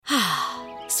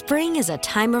Spring is a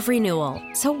time of renewal,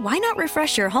 so why not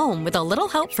refresh your home with a little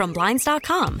help from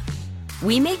Blinds.com?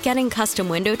 We make getting custom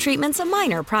window treatments a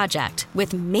minor project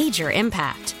with major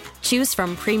impact. Choose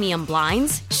from premium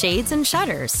blinds, shades, and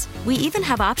shutters. We even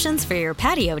have options for your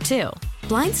patio, too.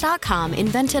 Blinds.com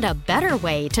invented a better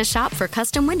way to shop for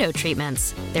custom window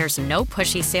treatments. There's no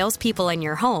pushy salespeople in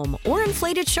your home or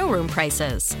inflated showroom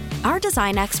prices. Our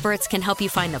design experts can help you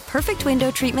find the perfect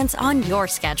window treatments on your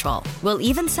schedule. We'll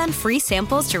even send free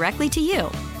samples directly to you.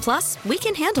 Plus, we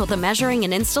can handle the measuring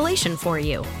and installation for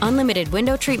you. Unlimited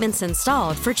window treatments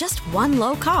installed for just one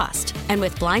low cost. And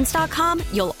with Blinds.com,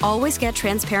 you'll always get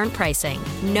transparent pricing.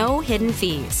 No hidden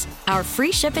fees. Our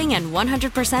free shipping and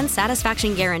 100%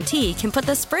 satisfaction guarantee can put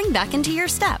the spring back into your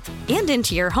step and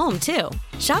into your home, too.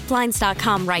 Shop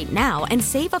Blinds.com right now and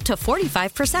save up to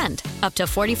 45%. Up to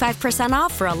 45%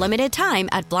 off for a limited time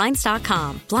at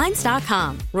Blinds.com.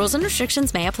 Blinds.com. Rules and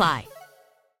restrictions may apply.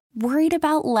 Worried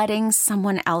about letting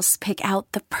someone else pick out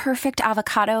the perfect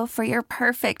avocado for your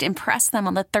perfect impress them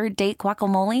on the third date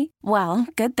guacamole? Well,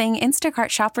 good thing Instacart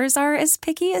shoppers are as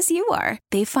picky as you are.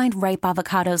 They find ripe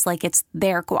avocados like it's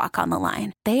their guac on the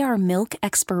line. They are milk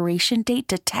expiration date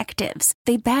detectives.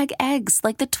 They bag eggs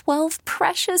like the 12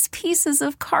 precious pieces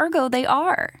of cargo they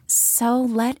are. So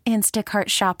let Instacart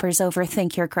shoppers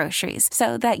overthink your groceries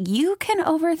so that you can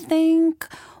overthink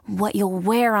what you'll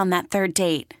wear on that third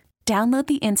date. Download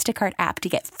the Instacart app to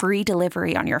get free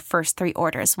delivery on your first 3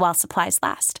 orders while supplies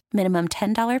last. Minimum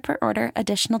 $10 per order.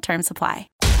 Additional terms apply.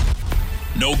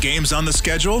 No games on the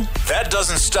schedule? That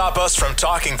doesn't stop us from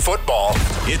talking football.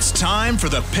 It's time for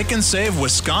the Pick and Save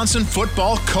Wisconsin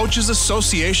Football Coaches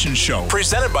Association Show.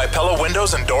 Presented by Pella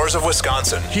Windows and Doors of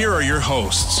Wisconsin. Here are your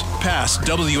hosts, past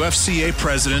WFCA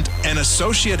President and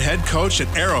Associate Head Coach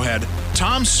at Arrowhead,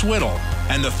 Tom Swiddle,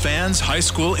 and the Fans High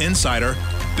School Insider,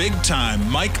 Big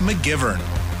Time Mike McGivern.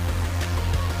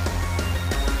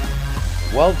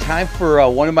 Well, time for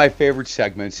one of my favorite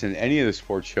segments in any of the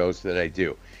sports shows that I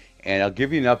do. And I'll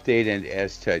give you an update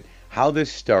as to how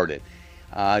this started.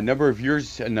 A number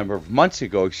of months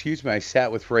ago, I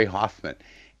sat with Ray Hoffman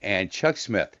and Chuck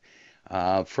Smith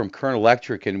from Current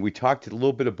Electric, and we talked a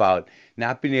little bit about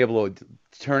not being able to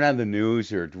turn on the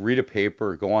news or read a paper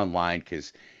or go online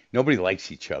because nobody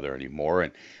likes each other anymore.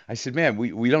 And I said, man,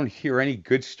 we don't hear any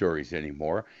good stories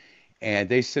anymore. And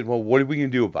they said, well, what are we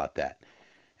going to do about that?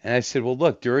 And I said, well,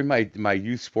 look, during my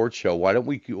youth sports show, why don't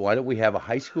we have a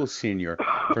high school senior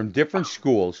from different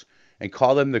schools and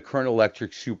call them the Current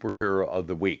Electric Superhero of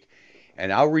the Week?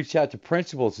 And I'll reach out to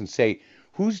principals and say,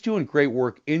 who's doing great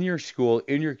work in your school,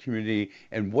 in your community,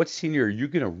 and what senior are you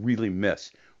going to really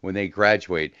miss when they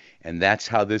graduate? And that's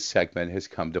how this segment has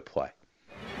come to play.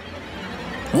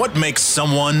 What makes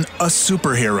someone a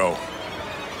superhero?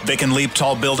 They can leap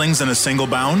tall buildings in a single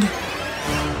bound?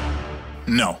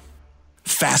 No.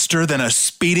 Faster than a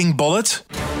speeding bullet?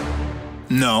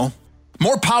 No.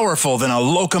 More powerful than a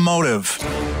locomotive?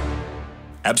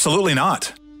 Absolutely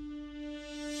not.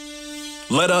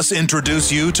 Let us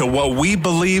introduce you to what we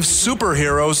believe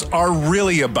superheroes are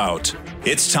really about.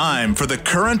 It's time for the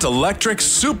Current Electric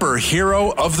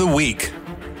Superhero of the Week.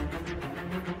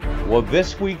 Well,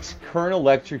 this week's Current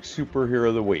Electric Superhero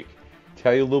of the Week,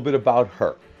 tell you a little bit about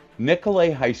her.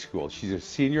 Nicolet High School. She's a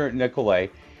senior at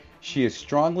Nicolet. She is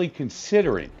strongly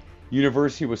considering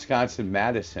University of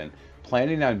Wisconsin-Madison,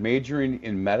 planning on majoring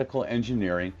in medical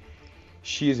engineering.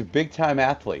 She is a big-time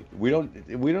athlete. We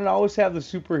don't always have the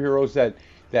superheroes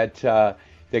that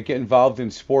get involved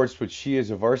in sports, but she is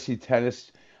a varsity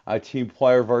tennis team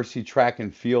player, varsity track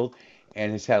and field,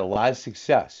 and has had a lot of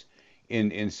success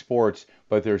in sports,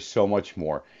 but there's so much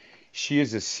more. She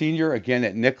is a senior, again,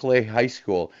 at Nicolet High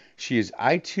School. She is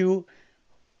Itu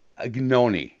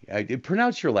Ignoni.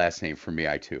 Pronounce your last name for me,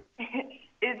 Itu.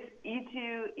 It's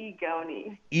Itu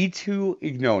Ignoni. Itu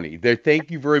Ignoni. There,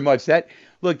 thank you very much.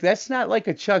 That's not like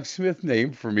a Chuck Smith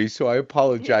name for me, so I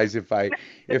apologize if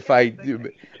I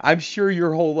do. I'm sure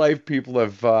your whole life people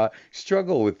have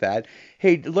struggled with that.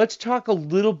 Hey, let's talk a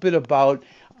little bit about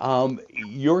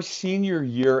your senior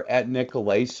year at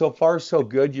Nicolet. So far, so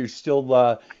good. You're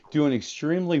still doing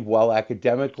extremely well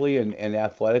academically and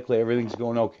athletically. Everything's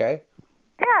going okay?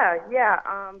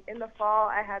 Yeah. In the fall,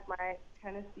 I had my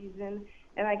tennis season,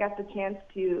 and I got the chance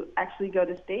to actually go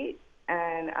to state,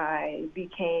 and I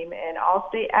became an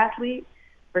all-state athlete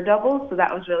for doubles, so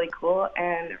that was really cool.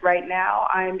 And right now,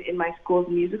 I'm in my school's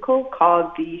musical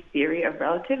called The Theory of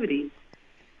Relativity,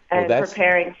 and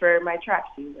preparing for my track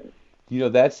season. You know,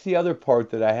 that's the other part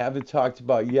that I haven't talked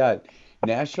about yet.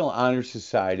 National Honor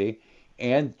Society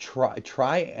and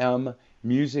Tri-M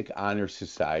Music Honor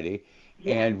Society,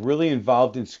 and really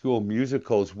involved in school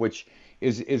musicals, which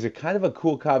is a kind of a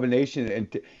cool combination.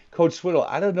 And Coach Swittle,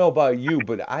 I don't know about you,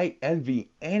 but I envy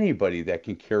anybody that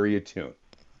can carry a tune.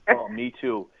 Oh, me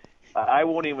too. I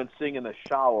won't even sing in the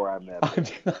shower. I'm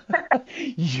that.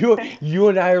 You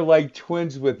and I are like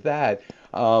twins with that.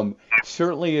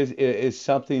 Certainly is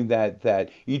something that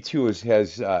E2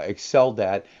 has excelled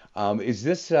at. Is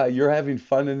this you're having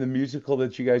fun in the musical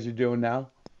that you guys are doing now?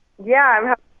 Yeah, I'm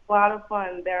having a lot of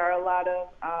fun. There are a lot of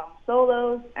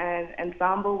solos and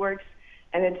ensemble works,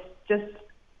 and it's just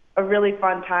a really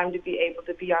fun time to be able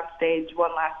to be on stage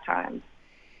one last time.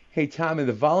 Hey, Tom, and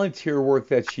the volunteer work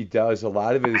that she does, a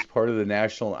lot of it is part of the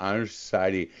National Honor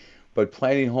Society, but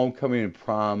planning homecoming and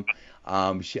prom,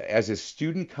 as a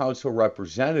student council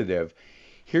representative,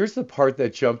 here's the part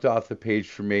that jumped off the page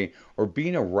for me, or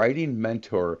being a writing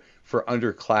mentor for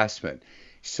underclassmen.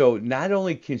 So not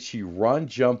only can she run,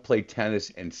 jump, play tennis,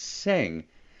 and sing,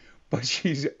 but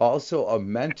she's also a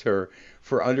mentor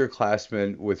for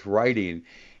underclassmen with writing.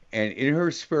 And in her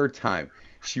spare time,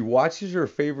 she watches her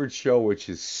favorite show, which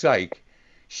is Psych.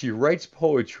 She writes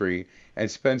poetry and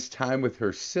spends time with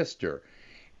her sister.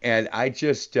 And I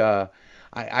just,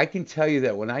 I can tell you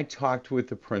that when I talked with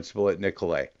the principal at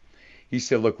Nicolet, he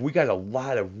said, look, we got a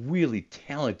lot of really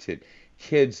talented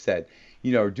kids that,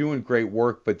 are doing great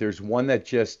work, but there's one that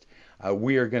just,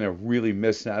 we are going to really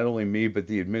miss, not only me, but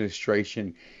the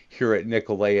administration here at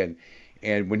Nicolet.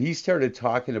 And when he started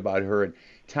talking about her, and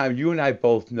Tom, you and I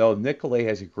both know Nicolet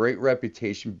has a great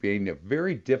reputation being a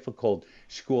very difficult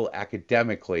school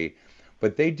academically,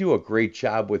 but they do a great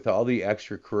job with all the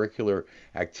extracurricular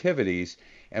activities.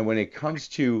 And when it comes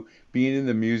to being in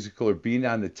the musical or being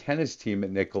on the tennis team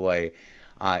at Nicolet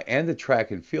and the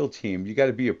track and field team, you got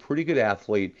to be a pretty good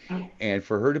athlete. And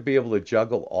for her to be able to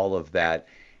juggle all of that,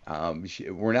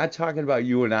 we're not talking about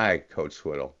you and I, Coach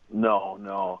Swittle.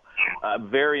 No.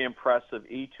 Very impressive.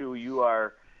 E2, you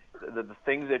are the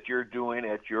things that you're doing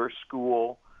at your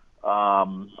school.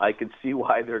 I can see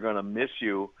why they're going to miss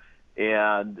you.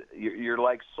 And you're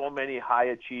like so many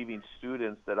high-achieving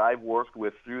students that I've worked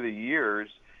with through the years.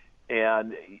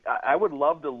 And I would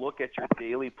love to look at your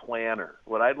daily planner.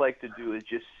 What I'd like to do is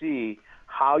just see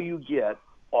how you get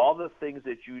all the things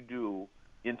that you do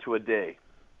into a day.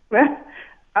 Well,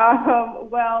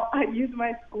 I use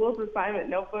my school's assignment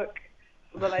notebook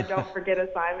so that I don't forget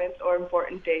assignments or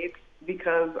important dates,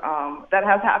 because that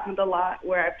has happened a lot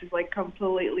where I've just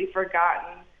completely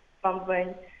forgotten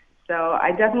something. So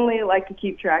I definitely like to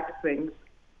keep track of things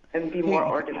and be more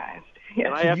organized. Yeah.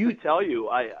 And I have to tell you,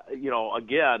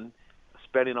 again,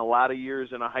 spending a lot of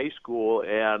years in a high school,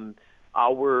 and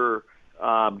our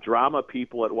drama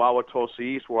people at Wauwatosa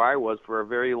East, where I was for a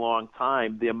very long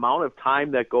time, the amount of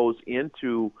time that goes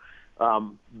into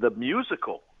the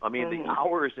musical, the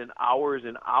hours and hours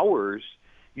and hours,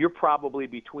 you're probably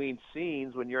between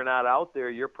scenes when you're not out there,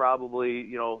 you're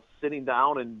probably, sitting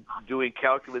down and doing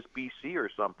Calculus BC or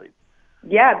something.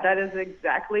 Yeah, that is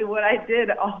exactly what I did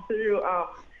all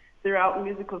throughout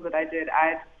musicals that I did.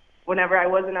 Whenever I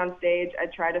wasn't on stage,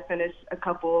 I'd try to finish a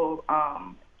couple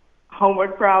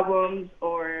homework problems,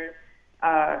 or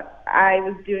I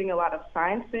was doing a lot of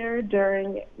science fair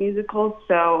during musicals,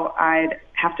 so I'd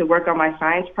have to work on my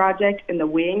science project in the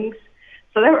wings.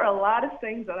 So there were a lot of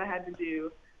things that I had to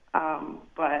do,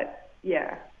 but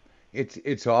yeah.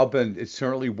 It's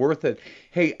certainly worth it.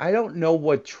 Hey, I don't know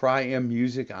what Tri-M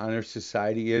Music Honor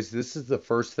Society is. This is the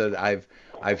first that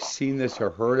I've seen this or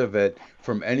heard of it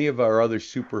from any of our other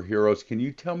superheroes. Can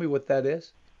you tell me what that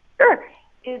is? Sure.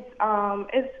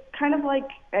 It's kind of like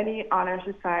any honor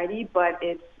society, but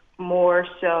it's more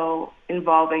so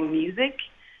involving music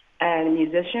and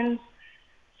musicians.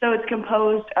 So it's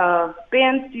composed of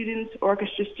band students,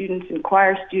 orchestra students, and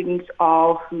choir students,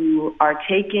 all who are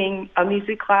taking a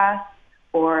music class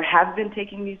or have been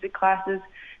taking music classes.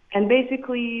 And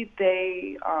basically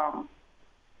they are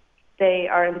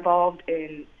involved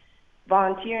in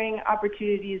volunteering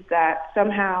opportunities that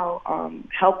somehow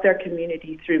help their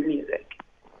community through music.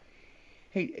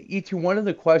 Hey, E2, one of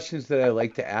the questions that I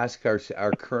like to ask our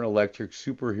current electric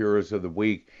superheroes of the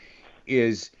week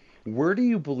is, where do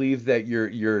you believe that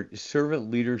your servant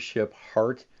leadership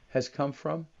heart has come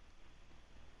from?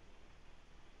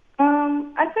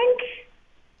 I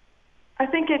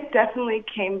think it definitely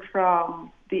came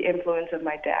from the influence of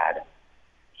my dad.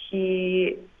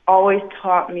 He always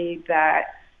taught me that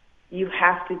you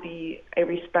have to be a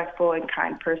respectful and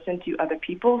kind person to other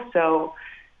people. So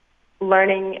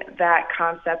learning that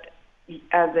concept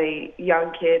as a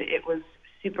young kid, it was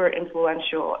super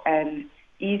influential and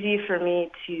easy for me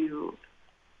to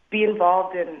be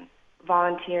involved in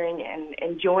volunteering and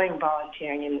enjoying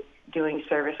volunteering and doing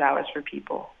service hours for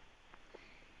people.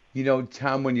 You know,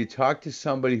 Tom, when you talk to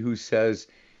somebody who says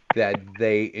that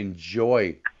they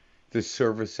enjoy the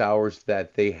service hours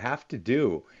that they have to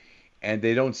do and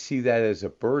they don't see that as a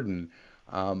burden,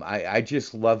 I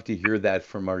just love to hear that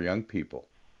from our young people.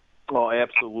 Oh,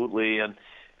 absolutely. And,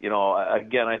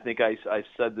 again, I think I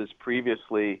said this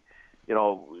previously,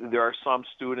 there are some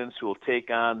students who will take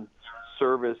on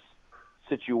service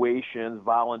situations,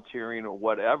 volunteering or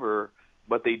whatever,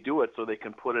 but they do it so they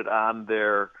can put it on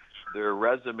their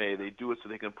resume. They do it so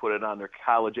they can put it on their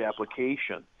college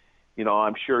application.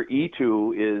 I'm sure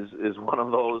E2 is one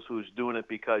of those who's doing it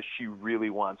because she really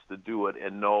wants to do it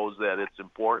and knows that it's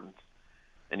important.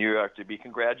 And you have to be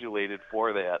congratulated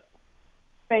for that.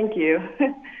 Thank you.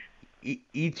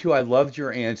 E2, I loved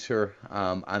your answer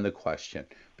on the question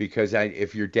because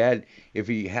if your dad, if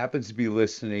he happens to be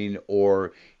listening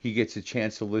or he gets a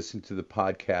chance to listen to the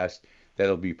podcast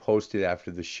that'll be posted after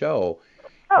the show,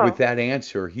 with that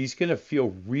answer, he's going to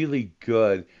feel really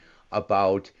good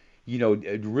about,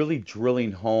 really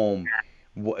drilling home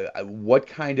what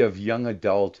kind of young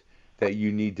adult that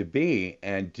you need to be.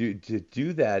 And to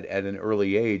do that at an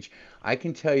early age, I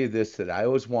can tell you this, that I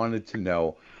always wanted to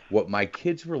know what my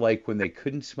kids were like when they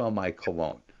couldn't smell my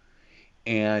cologne.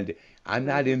 And I'm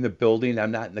not in the building,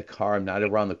 I'm not in the car, I'm not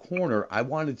around the corner. I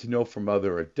wanted to know from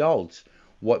other adults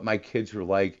what my kids were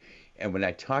like. And when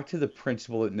I talked to the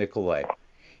principal at Nicolet,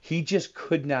 he just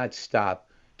could not stop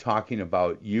talking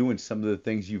about you and some of the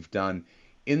things you've done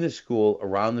in the school,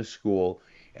 around the school,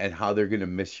 and how they're going to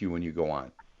miss you when you go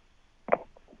on.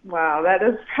 Wow, that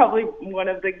is probably one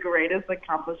of the greatest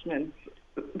accomplishments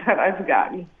that I've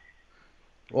gotten.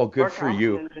 Well, good for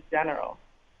you. In general.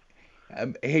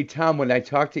 Hey, Tom, when I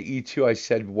talked to E2, I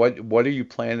said, what are you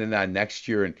planning on next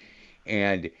year?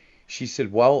 And she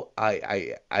said, well,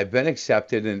 I've been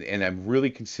accepted, and I'm really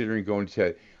considering going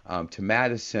to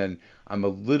Madison. I'm a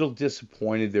little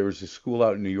disappointed. There was a school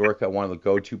out in New York I wanted to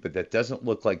go to, but that doesn't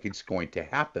look like it's going to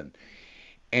happen.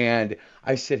 And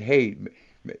I said, hey,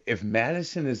 if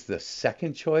Madison is the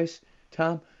second choice,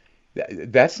 Tom,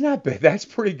 that's not bad. That's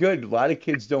pretty good. A lot of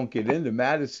kids don't get into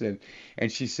Madison.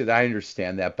 And she said, I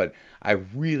understand that, but I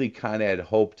really kind of had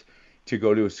hoped to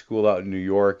go to a school out in New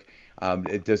York.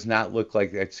 It does not look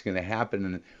like that's going to happen.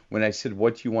 And when I said,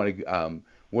 what do you want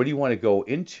to go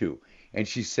into? And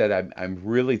she said, I'm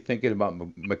really thinking about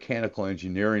mechanical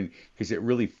engineering because it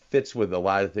really fits with a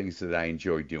lot of things that I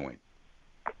enjoy doing.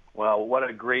 Well, what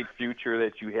a great future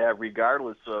that you have,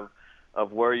 regardless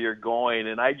of where you're going.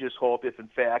 And I just hope if, in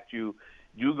fact, you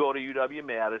go to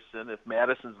UW-Madison, if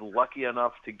Madison's lucky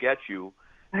enough to get you,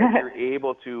 that you're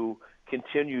able to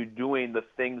continue doing the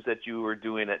things that you were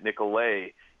doing at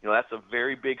Nicolet. That's a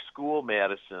very big school,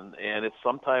 Madison, and it's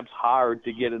sometimes hard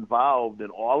to get involved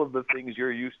in all of the things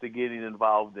you're used to getting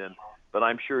involved in. But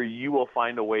I'm sure you will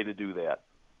find a way to do that.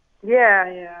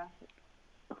 Yeah.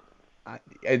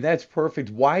 And that's perfect.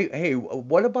 Why? Hey,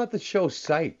 what about the show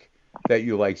Psych that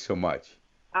you like so much?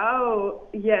 Oh,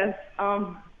 yes.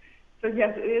 So,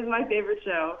 yes, it is my favorite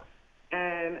show,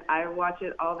 and I watch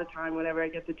it all the time whenever I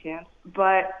get the chance.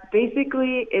 But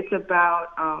basically, it's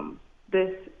about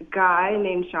this guy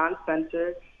named Sean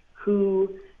Spencer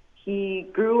who he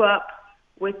grew up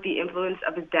with the influence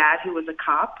of his dad, who was a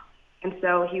cop. And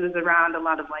so he was around a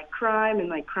lot of, crime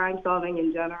and, crime solving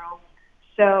in general.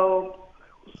 So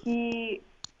he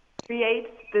creates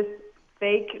this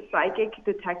fake psychic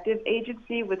detective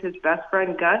agency with his best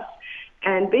friend Gus,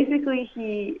 and basically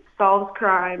he solves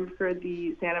crime for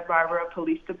the Santa Barbara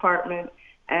Police Department,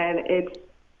 and it's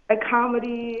a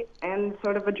comedy and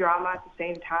sort of a drama at the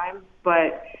same time,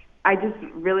 but I just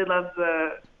really love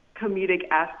the comedic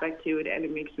aspect to it, and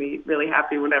it makes me really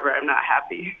happy whenever I'm not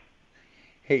happy.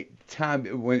 Hey, Tom,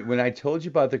 when I told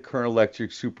you about the Colonel Electric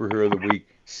Superhero of the Week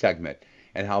segment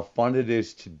and how fun it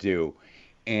is to do,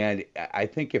 and I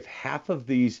think if half of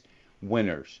these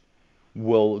winners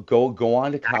will go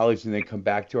on to college and then come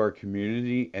back to our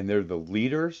community and they're the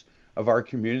leaders of our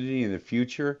community in the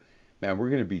future, man, we're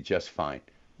going to be just fine.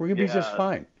 We're going to be just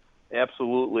fine.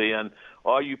 Absolutely. And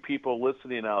all you people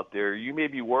listening out there, you may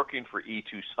be working for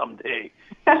E2 someday.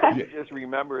 Just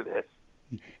remember this.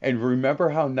 And remember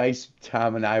how nice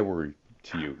Tom and I were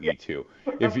to you, E2.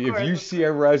 If you see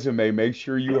a resume, make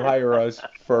sure you hire us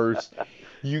first.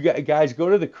 You guys go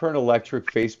to the Colonel Electric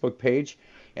Facebook page,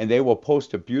 and they will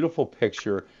post a beautiful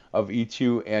picture of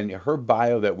E2 and her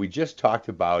bio that we just talked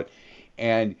about.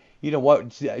 And you know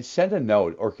what? Send a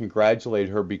note or congratulate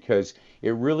her, because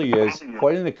it really is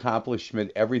quite an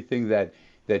accomplishment, everything that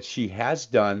she has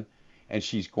done and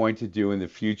she's going to do in the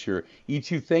future.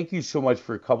 E2, thank you so much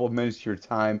for a couple of minutes of your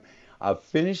time.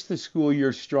 Finish the school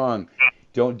year strong.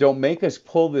 Don't make us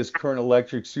pull this Current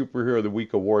Electric Superhero of the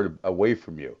Week award away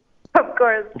from you. Of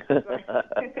course.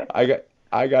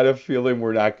 I got a feeling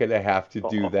we're not going to have to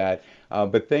do that.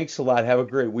 But thanks a lot. Have a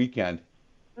great weekend.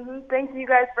 Thank you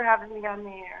guys for having me on the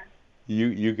air.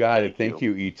 You got it. Thank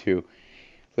you, E2.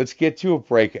 Let's get to a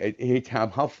break. Hey,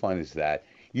 Tom, how fun is that?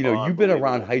 You know, you've been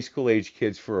around high school age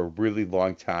kids for a really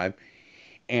long time,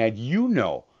 and you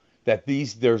know that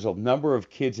there's a number of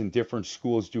kids in different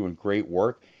schools doing great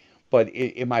work. But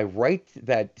am I right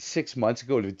that 6 months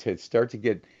ago to start to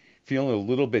get feeling a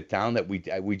little bit down that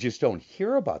we just don't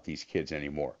hear about these kids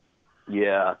anymore?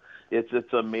 Yeah,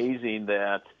 it's amazing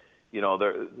that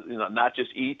they're not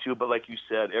just E2, but like you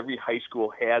said, every high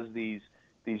school has these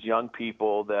young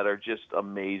people that are just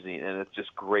amazing, and it's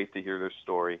just great to hear their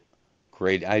story.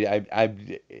 Great,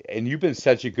 and you've been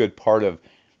such a good part of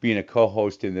being a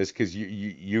co-host in this because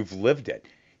you've lived it.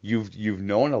 You've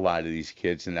known a lot of these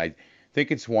kids, and I think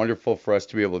it's wonderful for us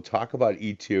to be able to talk about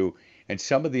E2 and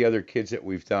some of the other kids that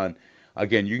we've done.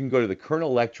 Again, you can go to the Current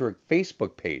Electric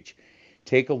Facebook page,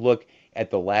 take a look at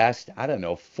the last,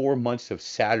 4 months of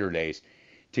Saturdays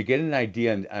to get an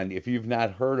idea. And if you've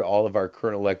not heard all of our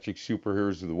Current Electric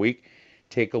Superheroes of the Week,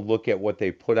 take a look at what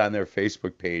they put on their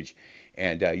Facebook page.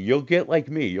 And you'll get like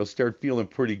me. You'll start feeling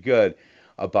pretty good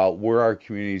about where our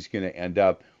community is going to end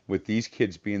up with these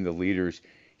kids being the leaders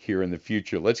here in the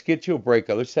future. Let's get to a break.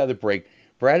 Let's have the break.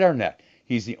 Brad Arnett,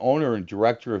 he's the owner and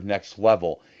director of Next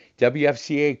Level.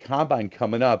 WFCA Combine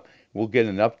coming up. We'll get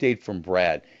an update from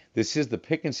Brad. This is the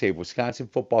Pick and Save Wisconsin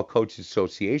Football Coaches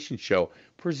Association show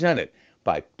presented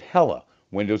by Pella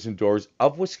Windows and Doors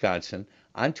of Wisconsin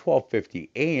on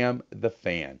 1250 AM The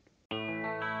Fan.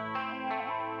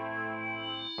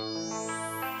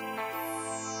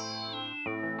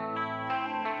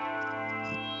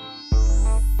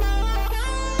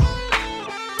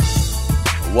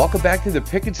 Welcome back to the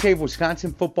Pick and Save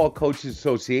Wisconsin Football Coaches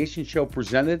Association show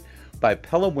presented by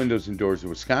Pella Windows and Doors of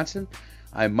Wisconsin.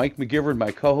 I'm Mike McGivern.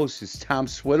 My co-host is Tom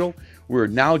Swiddle. We're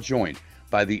now joined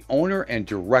by the owner and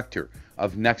director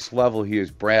of Next Level. He is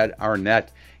Brad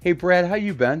Arnett. Hey, Brad, how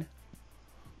you been?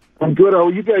 I'm good. How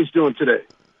are you guys doing today?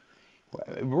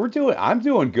 I'm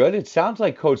doing good. It sounds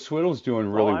like Coach Swiddle's doing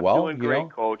really well. I'm doing great,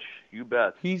 Coach. You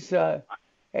bet. He's got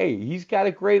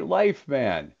a great life,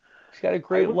 man. He's got a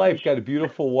great life, got a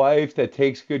beautiful wife that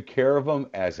takes good care of him,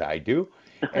 as I do,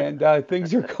 and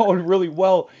things are going really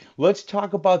well. Let's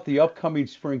talk about the upcoming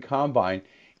Spring Combine,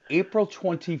 April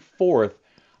 24th,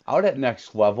 out at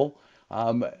Next Level.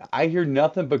 I hear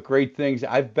nothing but great things.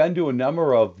 I've been to a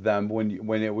number of them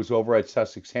when it was over at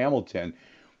Sussex Hamilton,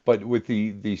 but with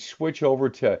the switch over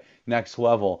to Next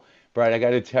Level, Brad, I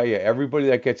got to tell you, everybody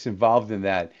that gets involved in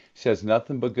that says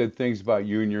nothing but good things about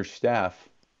you and your staff.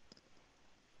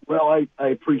 Well, I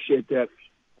appreciate that.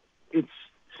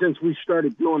 Since we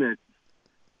started doing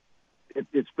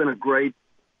it's been a great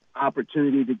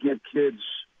opportunity to get kids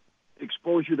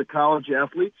exposure to college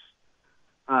athletes.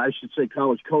 I should say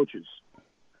college coaches,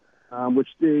 which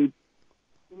they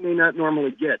may not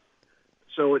normally get.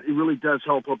 So it really does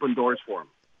help open doors for them.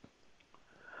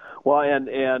 Well,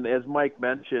 and as Mike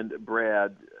mentioned,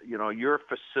 Brad, your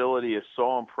facility is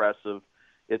so impressive.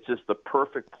 It's just the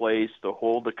perfect place to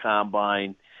hold the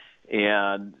combine.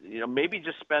 And, maybe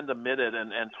just spend a minute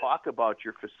and talk about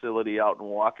your facility out in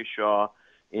Waukesha.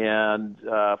 And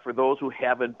for those who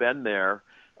haven't been there,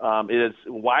 it is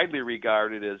widely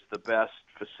regarded as the best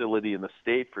facility in the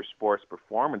state for sports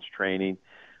performance training.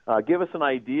 Give us an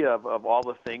idea of all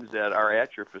the things that are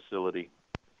at your facility.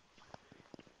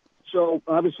 So,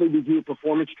 obviously, we do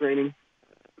performance training,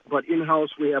 but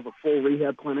in-house we have a full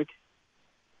rehab clinic.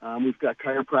 We've got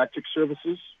chiropractic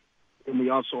services, and we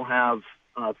also have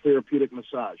therapeutic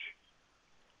massage.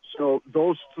 So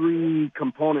those three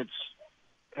components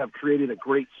have created a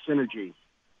great synergy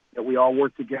that we all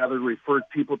work together, refer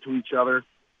people to each other.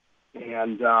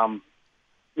 And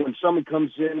when someone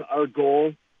comes in, our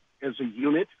goal as a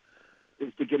unit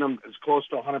is to get them as close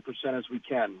to 100% as we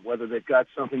can, whether they've got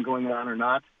something going on or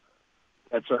not.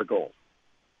 That's our goal.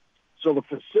 So the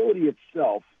facility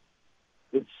itself,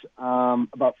 it's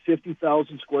about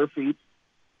 50,000 square feet.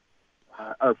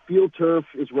 Our field turf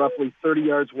is roughly 30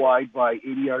 yards wide by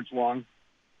 80 yards long.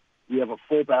 We have a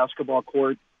full basketball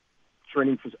court,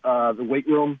 training for the weight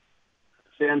room,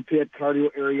 sand pit, cardio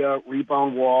area,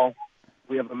 rebound wall.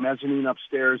 We have a mezzanine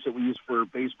upstairs that we use for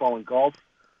baseball and golf.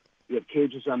 We have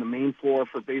cages on the main floor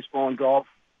for baseball and golf.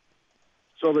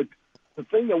 So the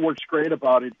thing that works great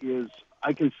about it is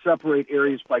I can separate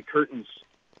areas by curtains.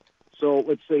 So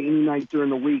let's say any night during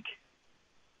the week,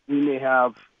 we may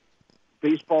have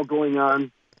baseball going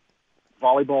on,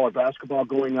 volleyball or basketball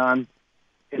going on,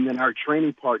 and then our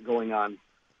training part going on,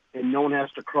 and no one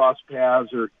has to cross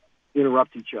paths or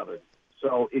interrupt each other.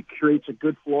 So it creates a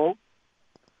good flow,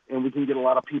 and we can get a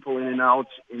lot of people in and out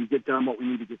and get done what we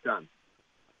need to get done.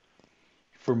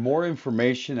 For more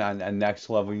information on Next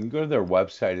Level, you can go to their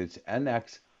website. It's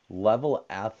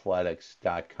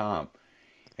nxlevelathletics.com.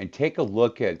 And take a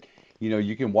look at,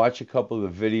 you can watch a couple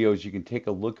of the videos. You can take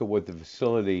a look at what the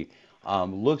facility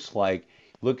looks like.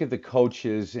 Look at the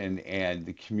coaches and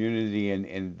the community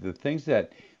and the things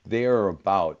that they are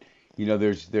about.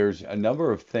 There's a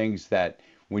number of things that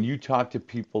when you talk to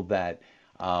people that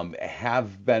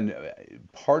have been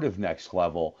part of Next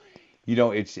Level,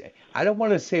 I don't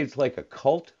want to say it's like a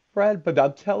cult, Brad, but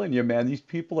I'm telling you, man, these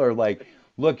people are like,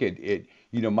 look at it.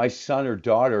 My son or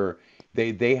daughter,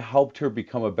 they helped her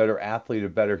become a better athlete, a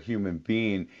better human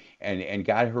being, and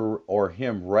got her or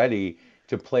him ready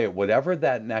to play at whatever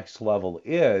that next level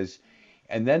is.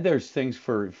 And then there's things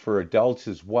for adults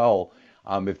as well.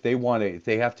 If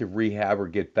they have to rehab or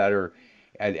get better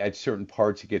at certain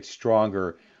parts to get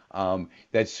stronger.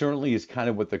 That certainly is kind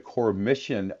of what the core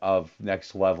mission of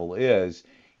Next Level is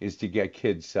to get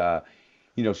kids,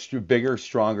 bigger,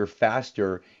 stronger,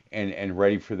 faster, and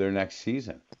ready for their next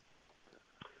season.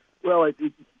 Well,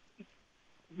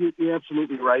 you're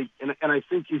absolutely right. And I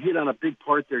think you hit on a big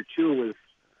part there, too, with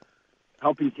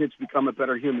helping kids become a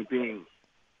better human being.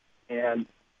 And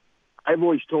I've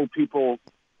always told people,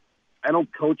 I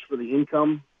don't coach for the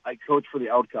income, I coach for the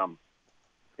outcome.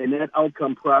 And that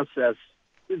outcome process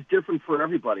is different for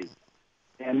everybody.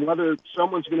 And whether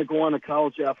someone's going to go on to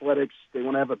college athletics, they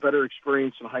want to have a better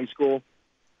experience in high school.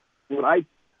 What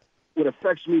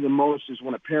affects me the most is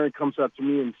when a parent comes up to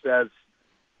me and says,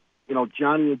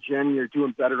 Johnny and Jenny are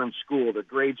doing better in school. Their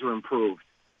grades are improved.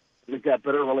 They've got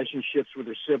better relationships with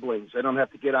their siblings. I don't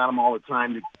have to get on them all the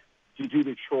time to do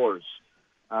their chores.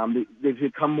 They've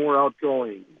become more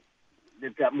outgoing.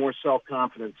 They've got more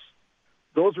self-confidence.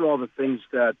 Those are all the things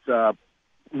that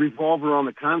revolve around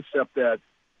the concept that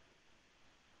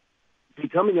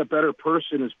becoming a better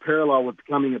person is parallel with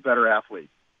becoming a better athlete.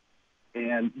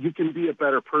 And you can be a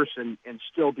better person and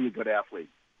still be a good athlete.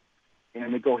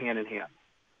 And they go hand in hand.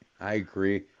 I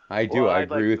agree. I do. I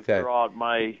agree with that. I'd like to throw out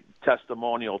my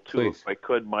testimonial, too, Please. if I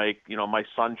could, Mike. My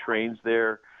son trains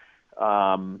there.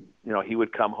 He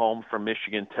would come home from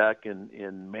Michigan Tech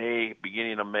in May,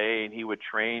 beginning of May, and he would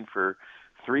train for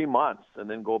 3 months and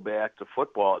then go back to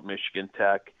football at Michigan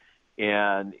Tech.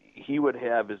 And he would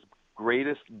have his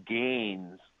greatest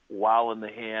gains while in the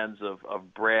hands of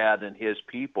Brad and his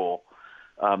people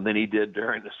than he did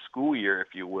during the school year,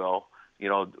 if you will,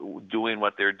 doing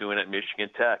what they're doing at Michigan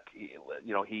Tech.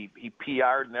 He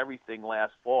PR'd and everything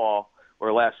last fall,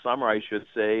 or last summer, I should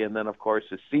say, and then, of course,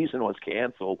 his season was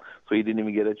canceled, so he didn't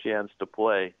even get a chance to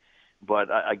play. But,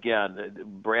 again,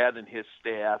 Brad and his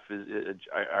staff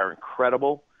are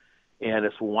incredible, and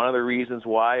it's one of the reasons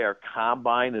why our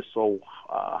combine is so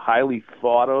highly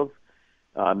thought of.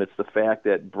 It's the fact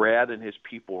that Brad and his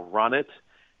people run it,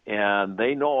 and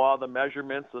they know all the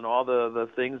measurements and all the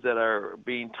things that are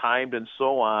being timed and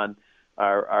so on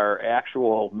are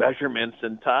actual measurements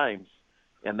and times.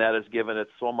 And that has given it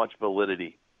so much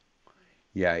validity.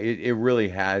 Yeah, it really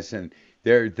has. And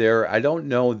there I don't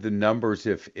know the numbers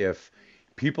if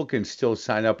people can still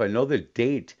sign up. I know the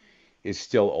date is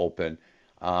still open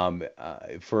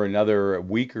for another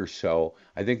week or so.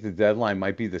 I think the deadline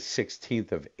might be the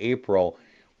 16th of April,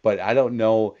 but I don't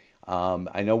know.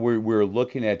 I know we're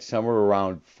looking at somewhere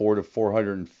around 400 to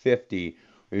 450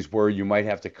 is where you might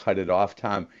have to cut it off,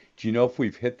 Tom. Do you know if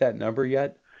we've hit that number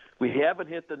yet? We haven't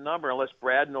hit the number unless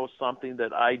Brad knows something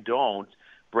that I don't.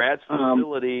 Brad's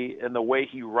facility and the way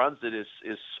he runs it is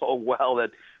so well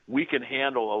that we can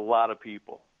handle a lot of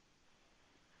people.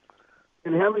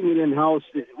 And having it in-house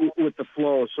with the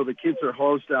flow, so the kids are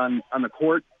hosed on the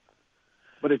court,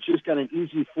 but it's just got an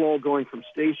easy flow going from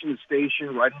station to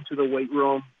station, right into the weight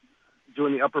room,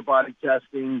 doing the upper body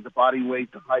testing, the body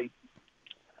weight, the height.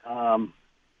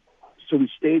 So we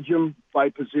stage them by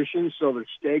position, so they're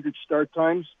staggered start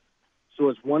times. So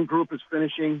as one group is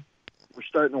finishing, we're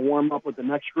starting to warm up with the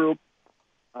next group.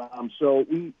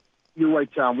 You're right,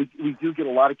 Tom. We do get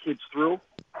a lot of kids through.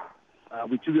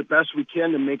 We do the best we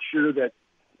can to make sure that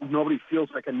nobody feels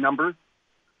like a number.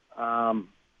 And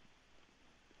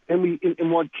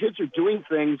when kids are doing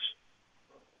things,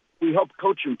 we help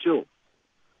coach them too.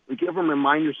 We give them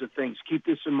reminders of things. Keep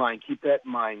this in mind. Keep that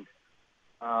in mind.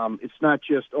 It's not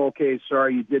just, okay,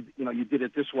 sorry, you did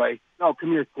it this way. No,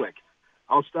 come here quick.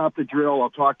 I'll stop the drill. I'll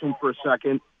talk to him for a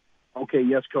second. Okay,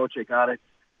 yes, coach, I got it.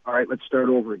 All right, let's start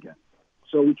over again.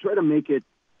 So we try to make it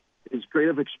as great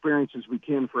of experience as we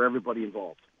can for everybody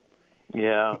involved.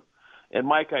 Yeah. And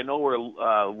Mike, I know we're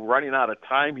running out of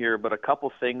time here, but a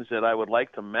couple things that I would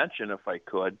like to mention, if I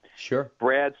could. Sure.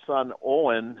 Brad's son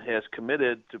Owen has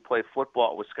committed to play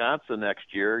football at Wisconsin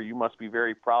next year. You must be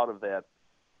very proud of that.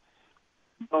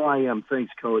 Oh, I am.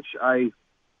 Thanks, Coach. I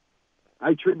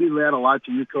attribute that a lot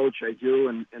to you, Coach. I do,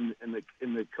 and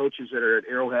the coaches that are at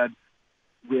Arrowhead.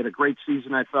 We had a great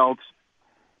season, I felt.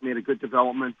 Made a good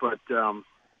development, but I'm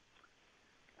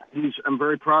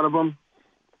very proud of him.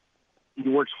 He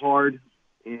works hard,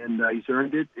 and he's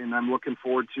earned it, and I'm looking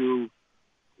forward to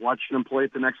watching him play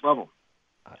at the next level.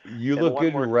 You look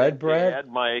good in red, Brad. Add,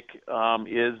 Mike,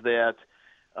 is that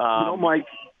Mike,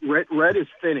 red is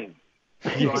thinning. So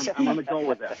I'm going to go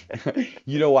with that.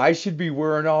 I should be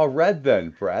wearing all red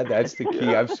then, Brad. That's the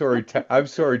key. I'm sorry,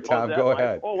 Tom. Go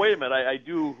ahead. Oh, wait a minute. I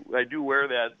do wear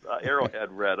that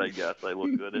Arrowhead red. I guess I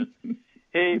look good in.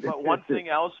 Hey, but one thing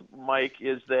else, Mike,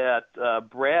 is that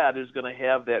Brad is going to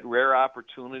have that rare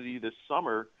opportunity this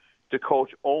summer to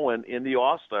coach Owen in the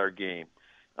All-Star game.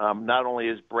 Not only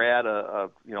is Brad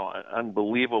an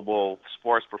unbelievable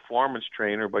sports performance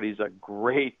trainer, but he's a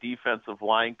great defensive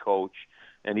line coach,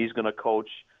 and he's going to coach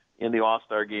in the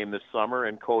All-Star game this summer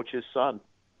and coach his son.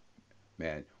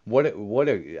 Man,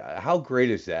 how great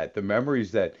is that? The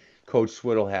memories that Coach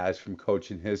Swittle has from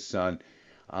coaching his son.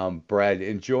 Brad,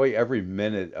 enjoy every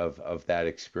minute of that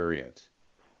experience.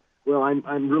 Well,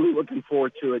 I'm really looking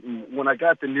forward to it. And when I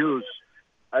got the news,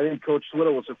 I think Coach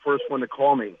Swittle was the first one to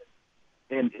call me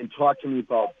and talk to me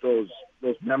about those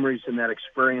memories and that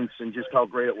experience and just how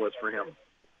great it was for him.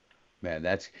 Man,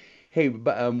 hey,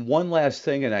 one last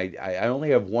thing, and I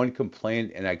only have one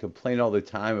complaint, and I complain all the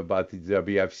time about the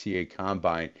WFCA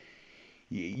Combine.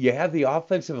 You have the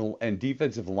offensive and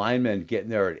defensive linemen getting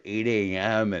there at 8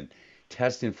 a.m. and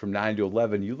testing from 9 to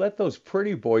 11. You let those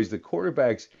pretty boys, the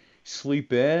quarterbacks,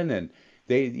 sleep in, and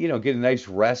they get a nice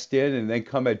rest in, and then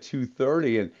come at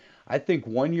 2:30. And I think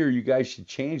one year you guys should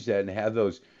change that and have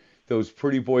those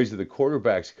pretty boys of the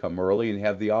quarterbacks come early and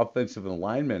have the offensive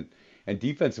linemen and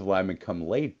defensive linemen come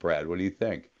late. Brad, what do you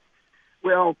think?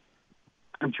 Well,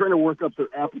 I'm trying to work up their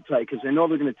appetite because I know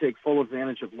they're going to take full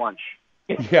advantage of lunch.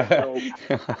 Yeah. So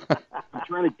I'm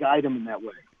trying to guide them in that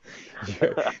way.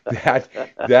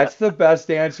 That's the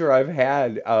best answer I've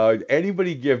had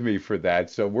anybody give me for that.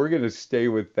 So we're going to stay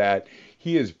with that.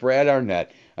 He is Brad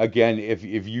Arnett. Again, if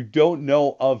you don't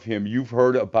know of him, you've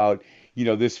heard about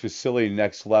this facility,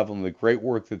 Next Level, and the great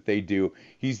work that they do.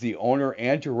 He's the owner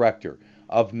and director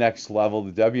of Next Level,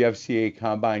 the WFCA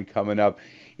Combine coming up.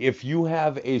 If you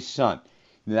have a son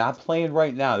not playing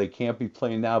right now, they can't be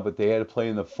playing now, but they had to play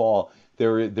in the fall.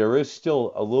 There is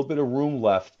still a little bit of room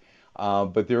left.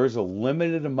 But there is a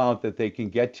limited amount that they can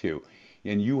get to,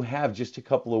 and you have just a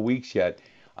couple of weeks yet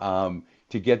to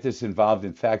get this involved.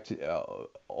 In fact,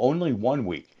 only 1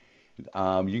 week. You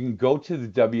can go to the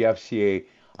WFCA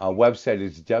website.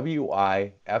 It's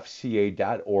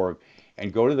wifca.org,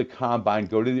 and go to the Combine,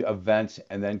 go to the events,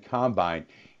 and then Combine.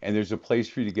 And there's a place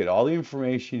for you to get all the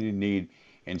information you need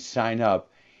and sign up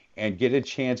and get a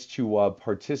chance to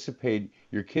participate,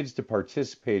 your kids to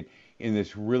participate in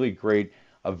this really great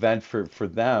event for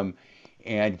them,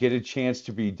 and get a chance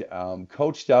to be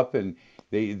coached up. And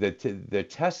the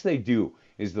tests they do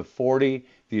is the 40,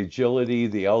 the agility,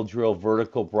 the L drill,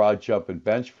 vertical, broad jump, and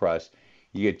bench press.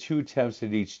 You get 2 attempts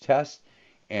at each test,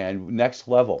 and Next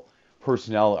Level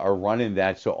personnel are running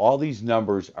that, so all these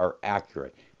numbers are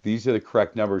accurate. These are the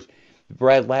correct numbers.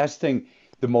 Brad, last thing,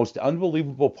 the most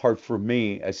unbelievable part for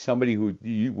me, as somebody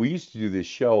we used to do this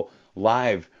show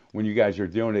live when you guys are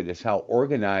doing it, is how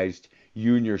organized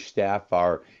you and your staff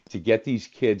are to get these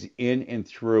kids in and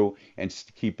through and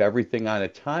to keep everything on a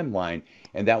timeline.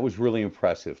 And that was really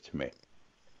impressive to me.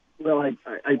 Well, I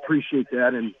appreciate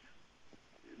that. And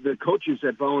the coaches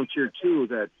that volunteer too,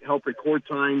 that help record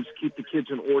times, keep the kids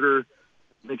in order,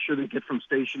 make sure they get from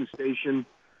station to station.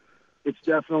 It's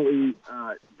definitely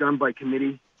done by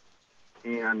committee.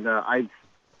 And I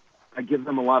give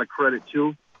them a lot of credit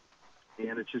too.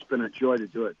 And it's just been a joy to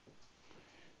do it.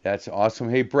 That's awesome.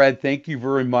 Hey, Brad, thank you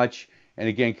very much. And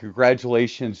again,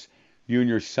 congratulations. You and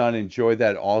your son enjoy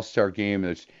that All-Star game.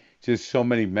 There's just so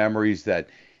many memories that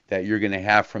you're going to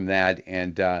have from that.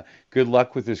 And good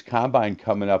luck with this Combine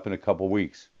coming up in a couple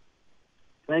weeks.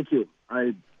 Thank you.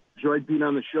 I enjoyed being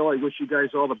on the show. I wish you guys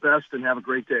all the best and have a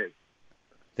great day.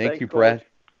 Thanks, you, Brad. Coach.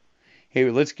 Hey,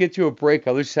 let's get to a break.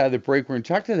 Other side of the break, we're going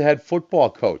to talk to the head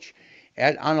football coach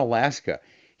at Onalaska.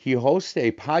 He hosts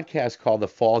a podcast called The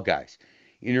Fall Guys.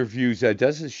 Interviews,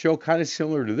 does a show kind of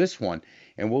similar to this one,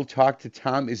 and we'll talk to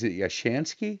Tom. Is it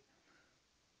Yashansky?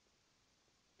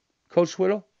 Coach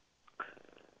Swittle?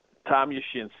 Tom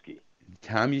Yashinsky.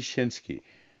 Tom Yashinsky.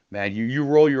 Man, you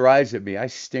roll your eyes at me. I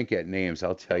stink at names,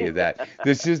 I'll tell you that.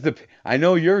 I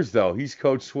know yours, though. He's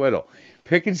Coach Swittle.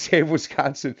 Pick and Save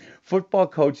Wisconsin Football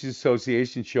Coaches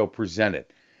Association show presented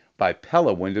by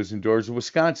Pella Windows and Doors of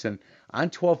Wisconsin on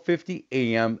 1250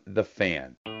 AM The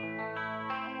Fan.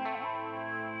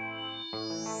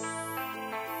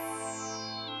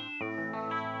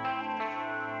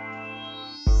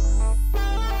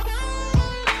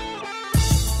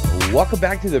 Welcome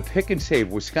back to the Pick and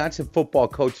Save Wisconsin Football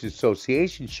Coaches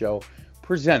Association show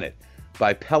presented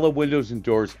by Pella Windows and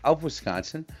Doors of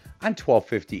Wisconsin on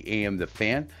 1250 AM The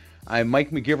Fan. I'm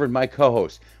Mike McGivern, my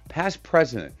co-host, past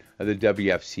president of the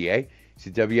WFCA. He's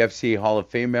a WFCA Hall of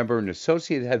Fame member and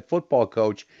associate head football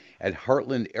coach at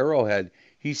Heartland Arrowhead.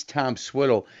 He's Tom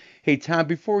Swittle. Hey, Tom,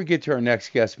 before we get to our next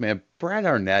guest, man, Brad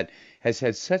Arnett has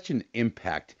had such an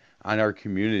impact on our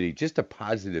community, just a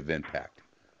positive impact.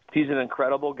 He's an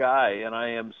incredible guy, and I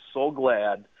am so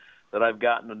glad that I've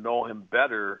gotten to know him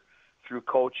better through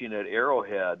coaching at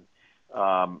Arrowhead.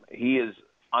 He is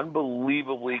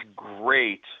unbelievably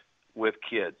great with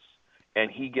kids, and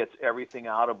he gets everything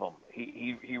out of them.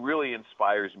 He really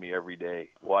inspires me every day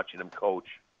watching him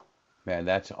coach. Man,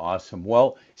 that's awesome.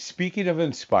 Well, speaking of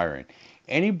inspiring,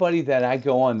 anybody that I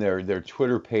go on their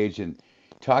Twitter page and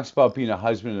talks about being a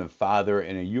husband and a father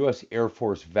and a U.S. Air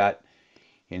Force vet,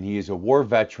 and he is a war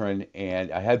veteran and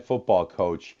a head football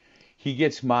coach, he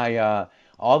gets my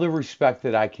all the respect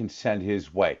that I can send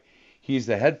his way. He's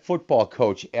the head football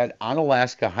coach at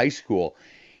Onalaska High School.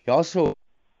 He also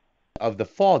of the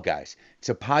Fall Guys. It's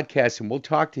a podcast, and we'll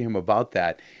talk to him about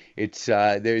that. It's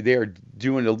they're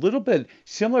doing a little bit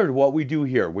similar to what we do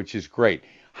here, which is great.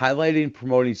 Highlighting,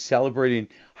 promoting, celebrating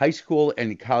high school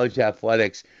and college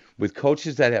athletics with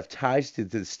coaches that have ties to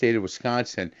the state of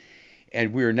Wisconsin.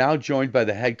 And we are now joined by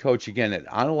the head coach again at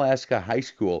Onalaska High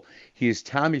School. He is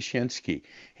Tom Yashinsky.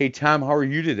 Hey, Tom, how are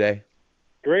you today?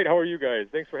 Great. How are you guys?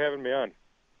 Thanks for having me on.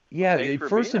 Yeah,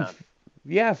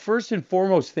 first and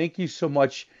foremost, thank you so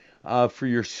much for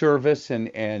your service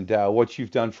and what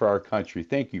you've done for our country.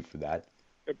 Thank you for that.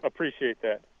 Appreciate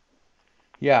that.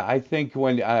 Yeah, I think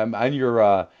when on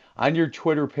your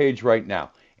Twitter page right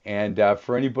now, and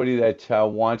for anybody that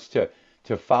wants to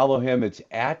follow him,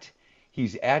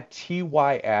 he's at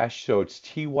TYAsh, so it's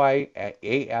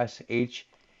TYASH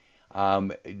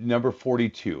number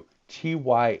 42.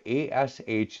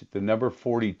 TYASH, the number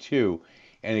 42.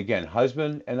 And again,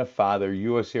 husband and a father,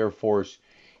 U.S. Air Force.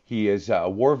 He is a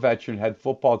war veteran, head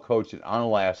football coach at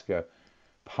Onalaska.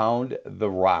 Pound the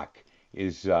Rock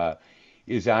is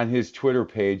on his Twitter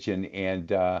page. And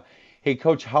hey,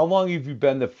 Coach, how long have you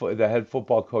been the head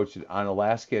football coach at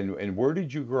Onalaska, and where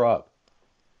did you grow up?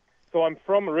 So I'm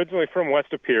originally from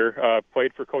West Appear,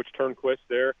 played for Coach Turnquist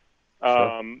there.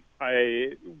 Sure.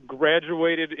 I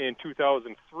graduated in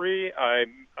 2003. I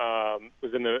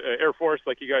was in the Air Force,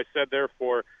 like you guys said, there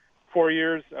for 4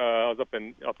 years. I was up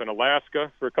in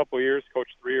Alaska for a couple of years,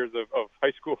 coached 3 years of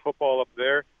high school football up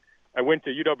there. I went to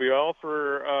UWL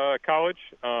for college.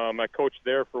 I coached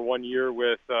there for 1 year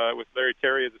with Larry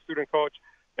Terry as a student coach,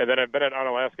 and then I've been at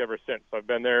Onalaska ever since. So I've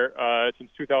been there since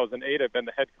 2008. I've been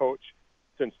the head coach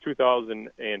since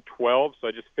 2012, so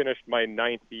I just finished my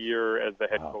 9th year as the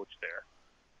head coach there.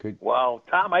 Good. Wow,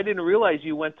 Tom, I didn't realize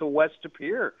you went to West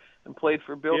Appear and played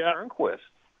for Bill Turnquist.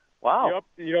 Wow. Yep.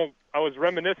 You know, I was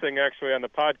reminiscing actually on the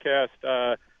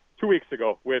podcast 2 weeks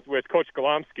ago with Coach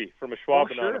Golomsky from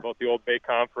Ashwaubenon about the Old Bay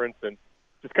Conference and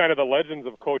just kind of the legends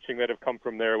of coaching that have come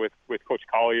from there with Coach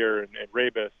Collier and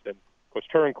Rabus and Coach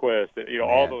Turnquist, and,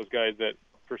 all those guys that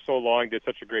for so long did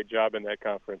such a great job in that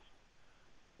conference.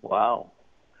 Wow.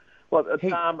 Well,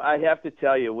 Tom, I have to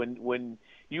tell you, when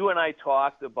you and I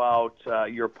talked about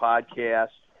your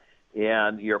podcast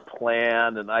and your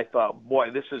plan, and I thought,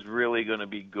 boy, this is really going to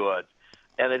be good.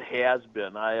 And it has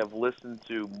been. I have listened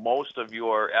to most of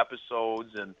your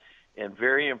episodes and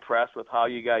very impressed with how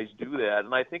you guys do that.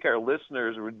 And I think our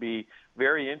listeners would be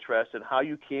very interested in how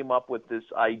you came up with this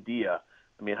idea.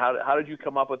 I mean, how did you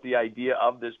come up with the idea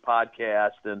of this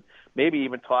podcast, and maybe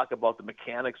even talk about the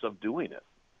mechanics of doing it?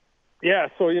 Yeah,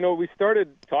 so, we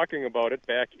started talking about it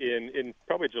back in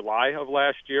probably July of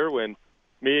last year when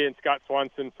me and Scott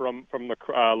Swanson from the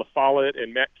La Follette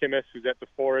and Matt Kimmis, who's at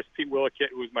DeForest, Pete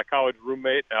Willickett, who was my college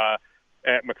roommate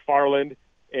at McFarland,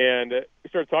 and we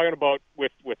started talking about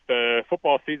with the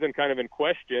football season kind of in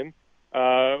question,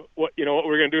 what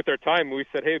we're going to do with our time. We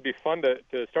said, hey, it'd be fun to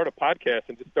start a podcast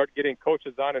and just start getting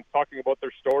coaches on and talking about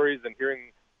their stories and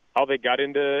hearing how they got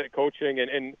into coaching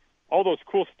and all those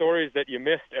cool stories that you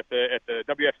missed at the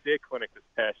WFCA clinic this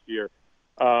past year.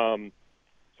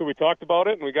 So So we talked about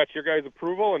it, and we got your guys'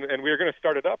 approval, and we were going to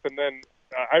start it up. And then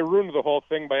I ruined the whole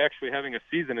thing by actually having a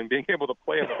season and being able to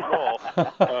play in the fall.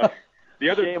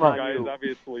 The other three guys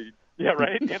obviously, yeah,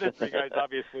 right. The other three guys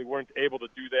obviously weren't able to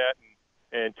do that,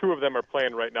 and two of them are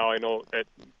playing right now. I know at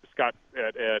Scott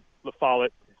at La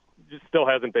Follette just still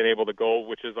hasn't been able to go,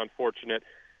 which is unfortunate.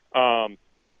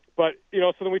 But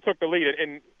so then we took the lead,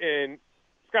 and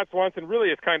Scott Swanson really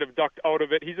has kind of ducked out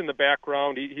of it. He's in the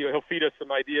background. He'll feed us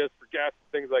some ideas for guests,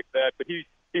 things like that. But he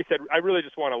said, I really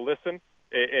just want to listen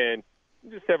and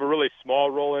just have a really small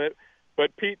role in it.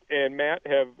 But Pete and Matt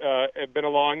have been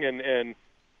along, and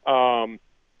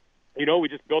we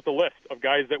just built a list of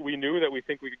guys that we knew that we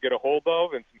think we could get a hold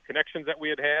of, and some connections that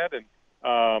we had, and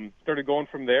started going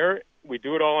from there. We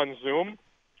do it all on Zoom.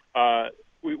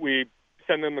 We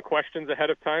send them the questions ahead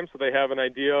of time so they have an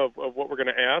idea of what we're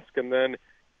going to ask, and then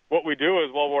what we do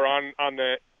is while we're on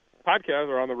the podcast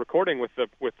or on the recording with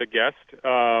the guest,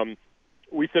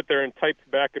 we sit there and type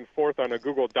back and forth on a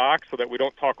Google Doc so that we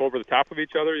don't talk over the top of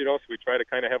each other, so we try to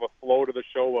kind of have a flow to the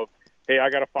show of, hey, I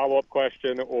got a follow-up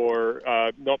question, or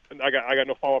nope, I got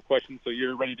no follow-up question, so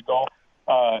you're ready to go.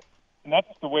 And that's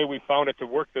the way we found it to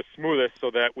work the smoothest,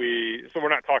 so we're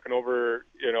not talking over,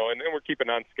 and we're keeping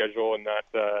on schedule and not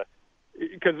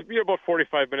because about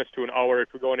 45 minutes to an hour.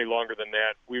 If we go any longer than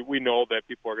that, we know that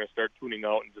people are going to start tuning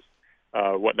out and just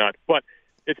whatnot. But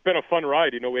it's been a fun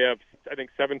ride. We have, I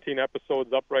think, 17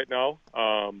 episodes up right now.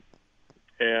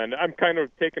 And I'm kind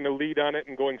of taking the lead on it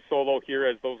and going solo here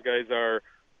as those guys are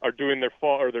doing their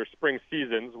fall or their spring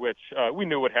seasons, which we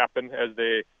knew would happen as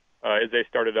they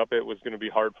started up. It was going to be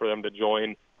hard for them to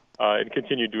join and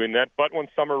continue doing that. But when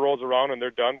summer rolls around and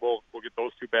they're done, we'll get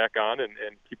those two back on and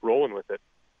keep rolling with it.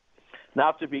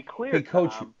 Now, to be clear, hey,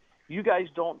 Coach, Tom, you guys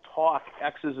don't talk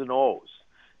X's and O's.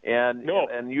 And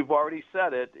you've already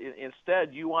said it.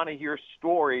 Instead, you want to hear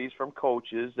stories from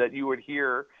coaches that you would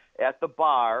hear at the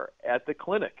bar, at the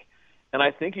clinic. And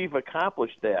I think you've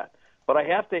accomplished that. But I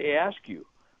have to ask you,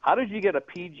 how did you get a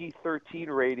PG-13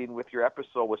 rating with your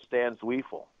episode with Stan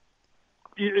Zwiefel?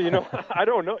 I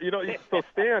don't know. So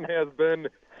Stan has been,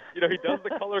 he does the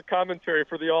color commentary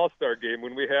for the All-Star game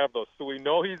when we have those. So we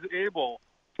know he's able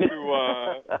to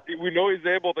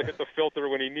hit the filter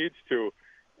when he needs to.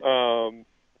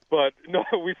 But no,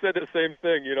 we said the same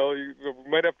thing. You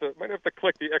might have to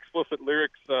click the explicit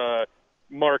lyrics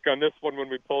mark on this one when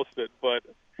we post it. But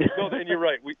no, and you're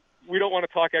right. We don't want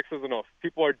to talk X's and O's.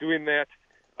 People are doing that.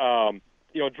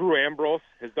 Drew Ambrose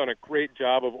has done a great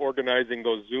job of organizing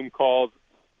those Zoom calls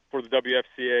for the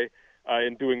WFCA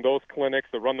and doing those clinics.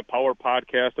 The Run the Power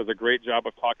podcast does a great job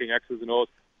of talking X's and O's.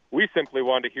 We simply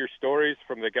wanted to hear stories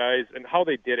from the guys and how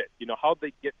they did it. How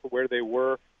they get to where they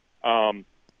were.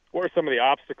 What are some of the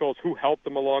obstacles? Who helped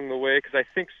them along the way? Because I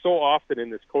think so often in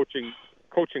this coaching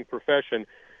profession,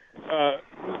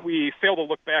 we fail to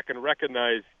look back and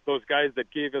recognize those guys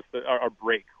that gave us our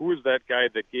break. Who is that guy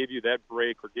that gave you that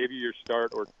break or gave you your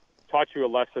start or taught you a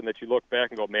lesson that you look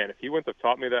back and go, man, if he wouldn't have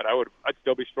taught me that, I'd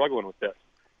still be struggling with this.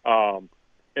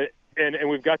 And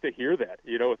we've got to hear that,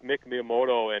 with Mick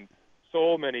Miyamoto and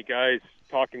so many guys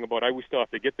talking about, we still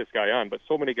have to get this guy on, but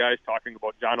so many guys talking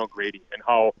about John O'Grady and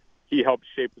how he helped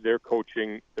shape their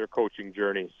coaching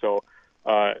journey. So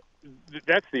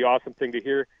that's the awesome thing to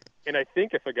hear. And I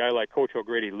think if a guy like Coach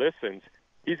O'Grady listens,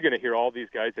 he's going to hear all these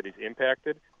guys that he's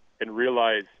impacted and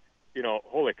realize,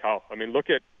 holy cow. I mean, look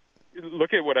at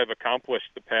what I've accomplished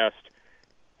the past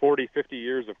 40, 50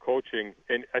 years of coaching.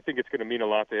 And I think it's going to mean a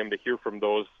lot to him to hear from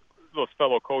those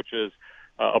fellow coaches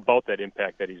about that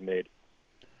impact that he's made.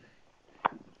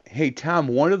 Hey, Tom,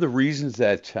 one of the reasons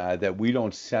that we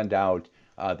don't send out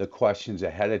the questions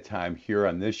ahead of time here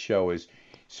on this show is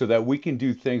so that we can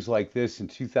do things like this in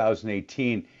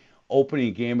 2018,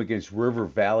 opening game against River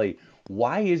Valley.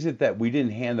 Why is it that we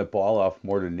didn't hand the ball off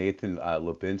more to Nathan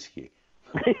Lubinsky?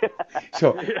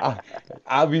 So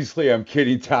obviously I'm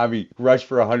kidding, Tommy. Rushed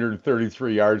for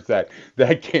 133 yards that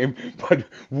game, but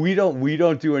we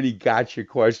don't do any gotcha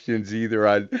questions either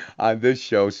on this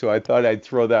show. So I thought I'd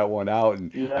throw that one out,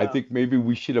 and I think maybe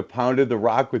we should have pounded the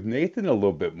rock with Nathan a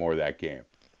little bit more that game.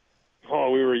 Oh,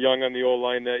 we were young on the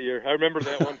O-line that year. I remember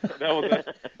that one. That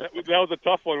was a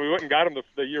tough one. We went and got him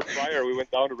the year prior. We went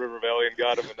down to River Valley and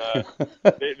got him,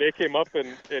 and they came up,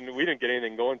 and we didn't get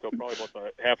anything going until probably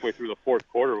about halfway through the fourth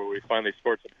quarter where we finally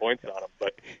scored some points on them.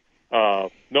 But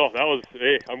no, that was.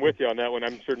 Hey, I'm with you on that one.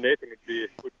 I'm sure Nathan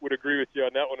would agree with you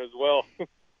on that one as well.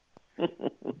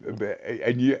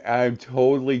 I'm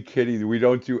totally kidding. We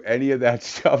don't do any of that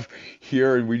stuff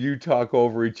here, and we do talk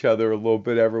over each other a little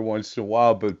bit every once in a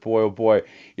while. But boy, oh boy,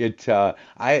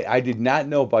 I did not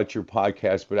know about your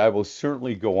podcast, but I will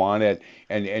certainly go on it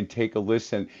and take a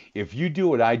listen. If you do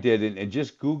what I did and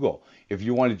just Google, if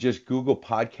you want to just Google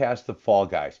podcast The Fall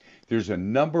Guys, there's a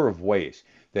number of ways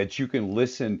that you can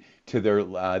listen to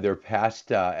their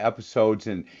past episodes,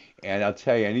 and I'll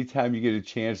tell you, anytime you get a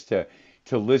chance to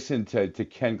listen to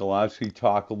Ken Golowski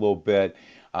talk a little bit,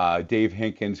 Dave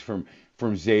Hinkins from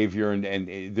Xavier,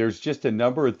 and there's just a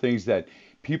number of things that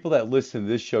people that listen to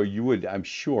this show, I'm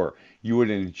sure you would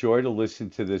enjoy to listen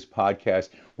to this podcast.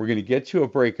 We're going to get to a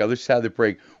break. Other side of the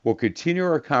break, we'll continue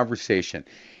our conversation.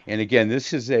 And again,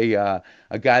 this is a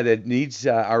guy that needs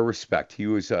our respect. He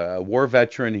was a war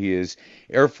veteran. He is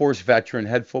Air Force veteran,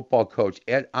 head football coach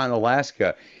at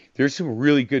Onalaska. There's some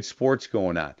really good sports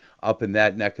going on up in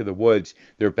that neck of the woods.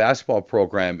 Their basketball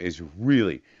program is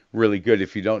really, really good,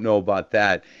 if you don't know about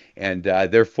that. And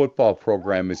their football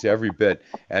program is every bit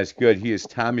as good. He is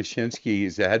Tom Yashinsky.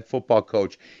 He's the head football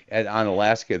coach at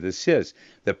Onalaska. This is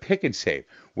the Pick and Save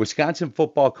Wisconsin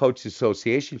Football Coaches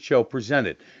Association show,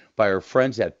 presented by our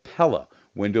friends at Pella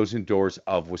Windows and Doors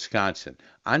of Wisconsin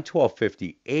on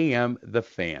 1250 AM The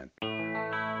Fan.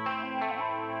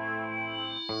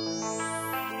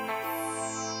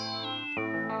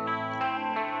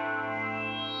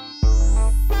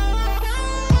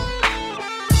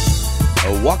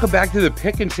 Welcome back to the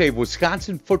Pick and Save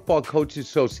Wisconsin Football Coaches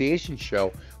Association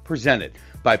show, presented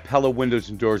by Pella Windows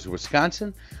and Doors of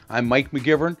Wisconsin. I'm Mike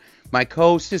McGivern. My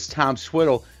co-host is Tom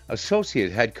Swiddle,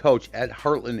 associate head coach at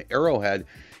Heartland Arrowhead,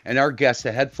 and our guest,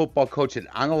 the head football coach at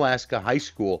Onalaska High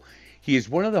School. He is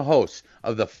one of the hosts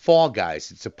of The Fall Guys.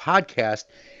 It's a podcast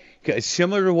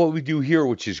similar to what we do here,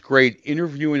 which is great,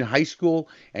 interviewing high school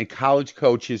and college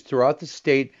coaches throughout the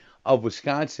state of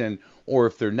Wisconsin, or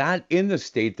if they're not in the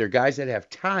state, they're guys that have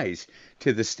ties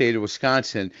to the state of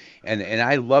Wisconsin. And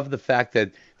I love the fact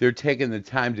that they're taking the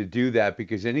time to do that,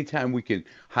 because anytime we can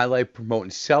highlight, promote,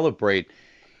 and celebrate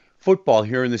football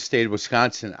here in the state of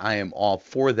Wisconsin, I am all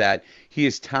for that. He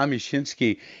is Tom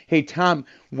Yashinsky. Hey, Tom,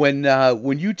 when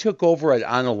you took over at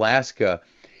Onalaska,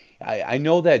 I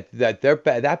know that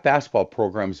basketball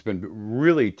program has been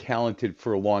really talented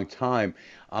for a long time.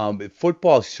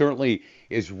 Football certainly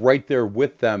is right there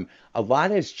with them. A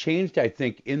lot has changed, I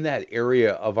think, in that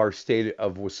area of our state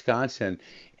of Wisconsin,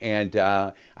 and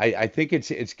I think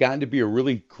it's gotten to be a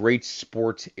really great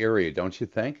sports area, don't you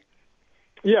think?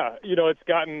 Yeah, it's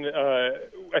gotten,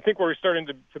 I think we're starting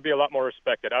to be a lot more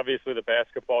respected. Obviously, the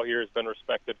basketball here has been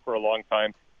respected for a long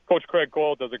time. Coach Craig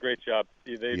Cole does a great job.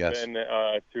 They've been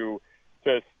to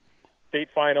state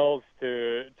finals,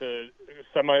 to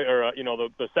semi, or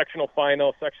the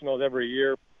sectionals every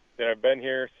year that I've been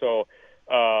here. So,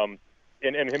 and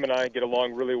him and I get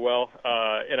along really well.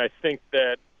 And I think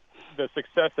that the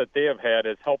success that they have had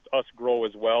has helped us grow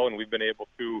as well. And we've been able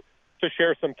to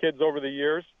share some kids over the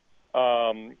years.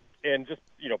 And just,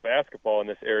 basketball in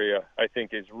this area, I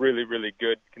think, is really, really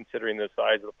good considering the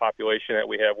size of the population that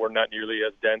we have. We're not nearly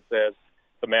as dense as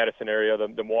the Madison area,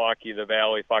 the Milwaukee, the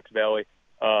Valley, Fox Valley.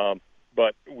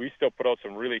 But we still put out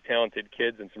some really talented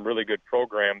kids and some really good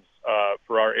programs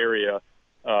for our area.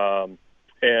 And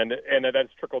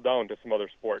that's trickled down to some other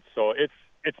sports. So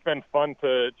it's been fun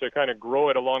to kind of grow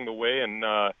it along the way. And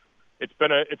it's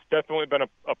definitely been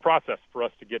a process for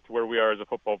us to get to where we are as a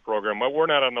football program. We're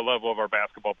not on the level of our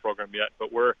basketball program yet,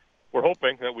 but we're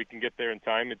hoping that we can get there in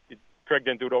time. Craig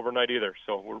didn't do it overnight either,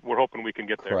 so we're hoping we can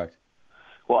get there. Correct.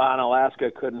 Well,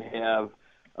 Onalaska couldn't have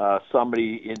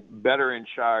somebody better in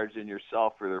charge than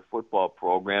yourself for their football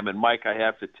program. And, Mike, I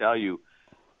have to tell you,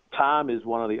 Tom is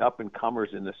one of the up-and-comers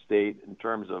in the state in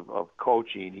terms of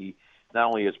coaching. He not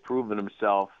only has proven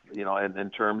himself, in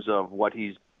terms of what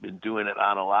he's been doing at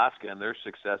Onalaska and their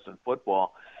success in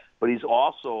football, but he's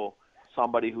also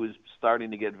somebody who's starting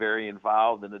to get very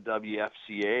involved in the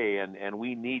WFCA, and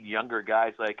we need younger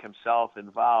guys like himself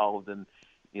involved. And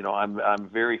I'm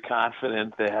very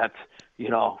confident that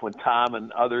when Tom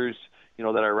and others that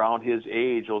are around his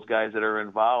age, those guys that are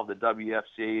involved, the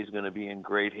WFCA is going to be in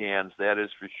great hands. That is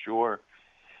for sure.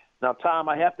 Now, Tom,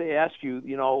 I have to ask you,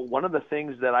 one of the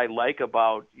things that I like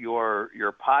about your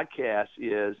podcast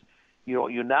is,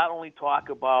 you not only talk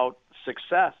about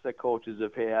success that coaches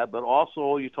have had, but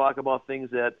also you talk about things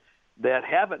that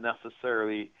haven't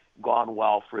necessarily gone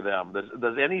well for them.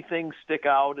 Does anything stick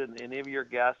out in any of your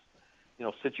guests,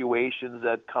 situations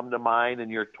that come to mind in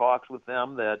your talks with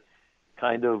them that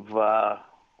kind of,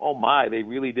 they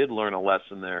really did learn a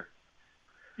lesson there?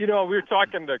 We were I was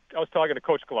talking to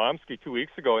Coach Golomsky 2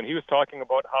 weeks ago, and he was talking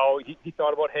about how he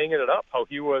thought about hanging it up, how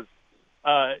he was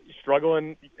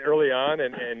struggling early on,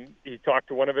 and he talked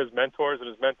to one of his mentors, and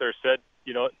his mentor said,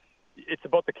 it's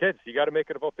about the kids. You got to make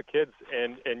it about the kids,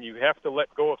 and you have to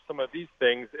let go of some of these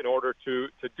things in order to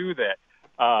do that.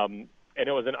 And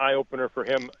it was an eye-opener for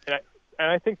him. And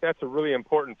I think that's a really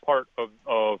important part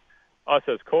of us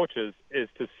as coaches, is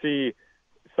to see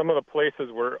some of the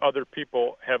places where other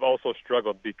people have also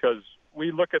struggled, because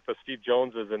we look at the Steve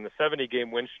Joneses and the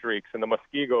 70-game win streaks and the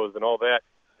Muskegos and all that,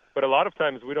 but a lot of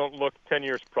times we don't look 10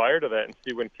 years prior to that and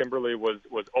see when Kimberly was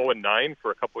 0-9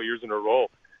 for a couple of years in a row.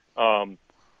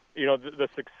 The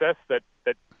success that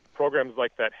programs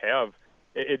like that have,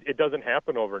 it doesn't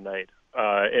happen overnight,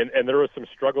 and there was some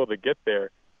struggle to get there.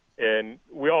 And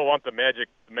we all want the magic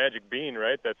bean,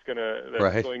 right? That's going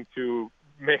to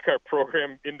make our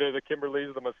program into the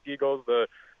Kimberleys, the Muskegos, the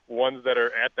ones that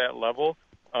are at that level.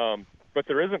 But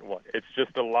there isn't one. It's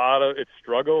just it's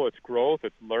struggle, it's growth,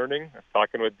 it's learning. I was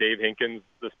talking with Dave Hinkins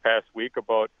this past week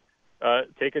about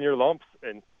taking your lumps,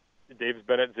 and Dave's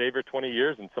been at Xavier 20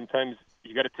 years, and sometimes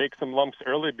you got to take some lumps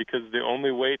early, because the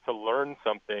only way to learn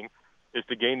something is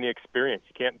to gain the experience.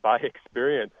 You can't buy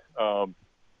experience.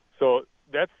 So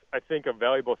that's, I think, a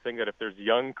valuable thing that if there's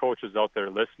young coaches out there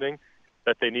listening,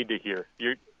 that they need to hear.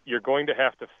 You're going to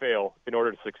have to fail in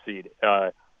order to succeed.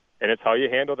 And it's how you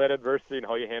handle that adversity and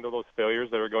how you handle those failures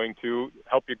that are going to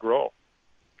help you grow.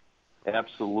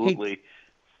 Absolutely.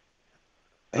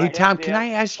 Hey Tom, can I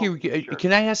ask you? Sure.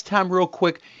 Can I ask Tom real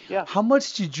quick? Yeah. How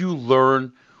much did you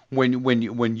learn when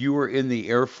you were in the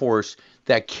Air Force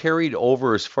that carried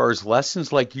over as far as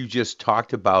lessons like you just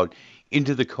talked about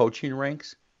into the coaching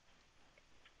ranks?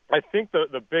 I think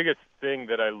the biggest thing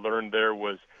that I learned there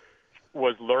was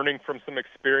learning from some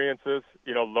experiences,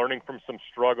 learning from some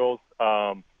struggles,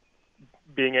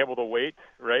 being able to wait,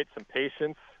 right? Some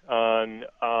patience on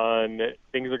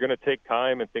things are going to take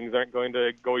time, and things aren't going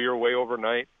to go your way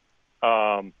overnight.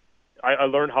 I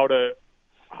learned how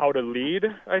to lead,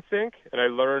 I think, and I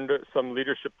learned some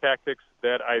leadership tactics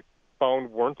that I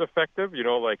found weren't effective.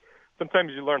 Like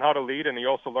sometimes you learn how to lead, and you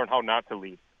also learn how not to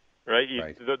lead, right?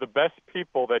 The best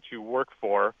people that you work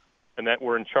for and that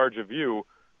were in charge of you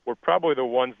were probably the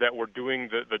ones that were doing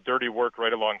the dirty work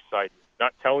right alongside you,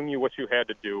 not telling you what you had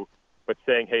to do, but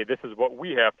saying, hey, this is what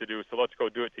we have to do, so let's go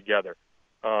do it together.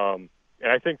 And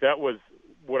I think that was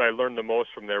what I learned the most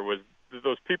from there, was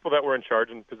those people that were in charge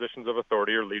in positions of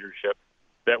authority or leadership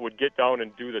that would get down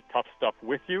and do the tough stuff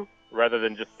with you, rather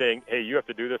than just saying, hey, you have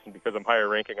to do this, and because I'm higher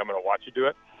ranking, I'm going to watch you do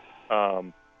it.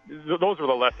 Those were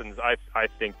the lessons I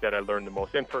think that I learned the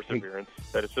most, and perseverance,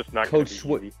 that it's just not going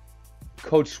to be easy.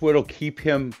 Coach Swittle, keep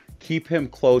him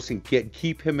close and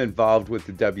keep him involved with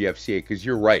the WFCA, because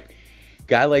you're right.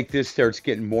 Guy like this starts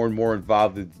getting more and more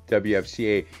involved with the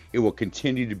WFCA, it will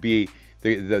continue to be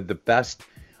the best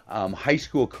high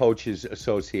school coaches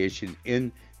association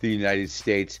in the United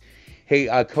States. Hey,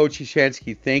 Coach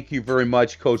Yashansky, thank you very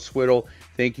much. Coach Swittle,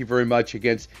 thank you very much.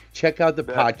 Again, check out the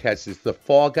podcast. It's the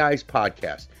Fall Guys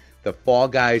podcast. The Fall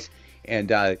Guys.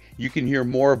 And you can hear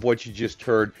more of what you just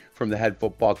heard from the head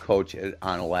football coach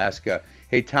on Alaska.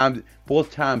 Hey, Tom,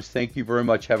 both Toms, thank you very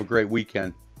much. Have a great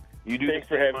weekend. You do. Thanks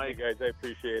for having me, guys. I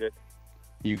appreciate it.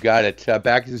 You got it.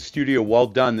 Back to the studio. Well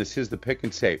done. This is the Pick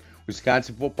and Save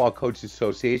Wisconsin Football Coaches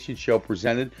Association show,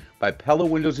 presented by Pella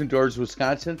Windows and Doors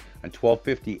Wisconsin on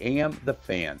 1250 AM The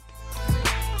Fan.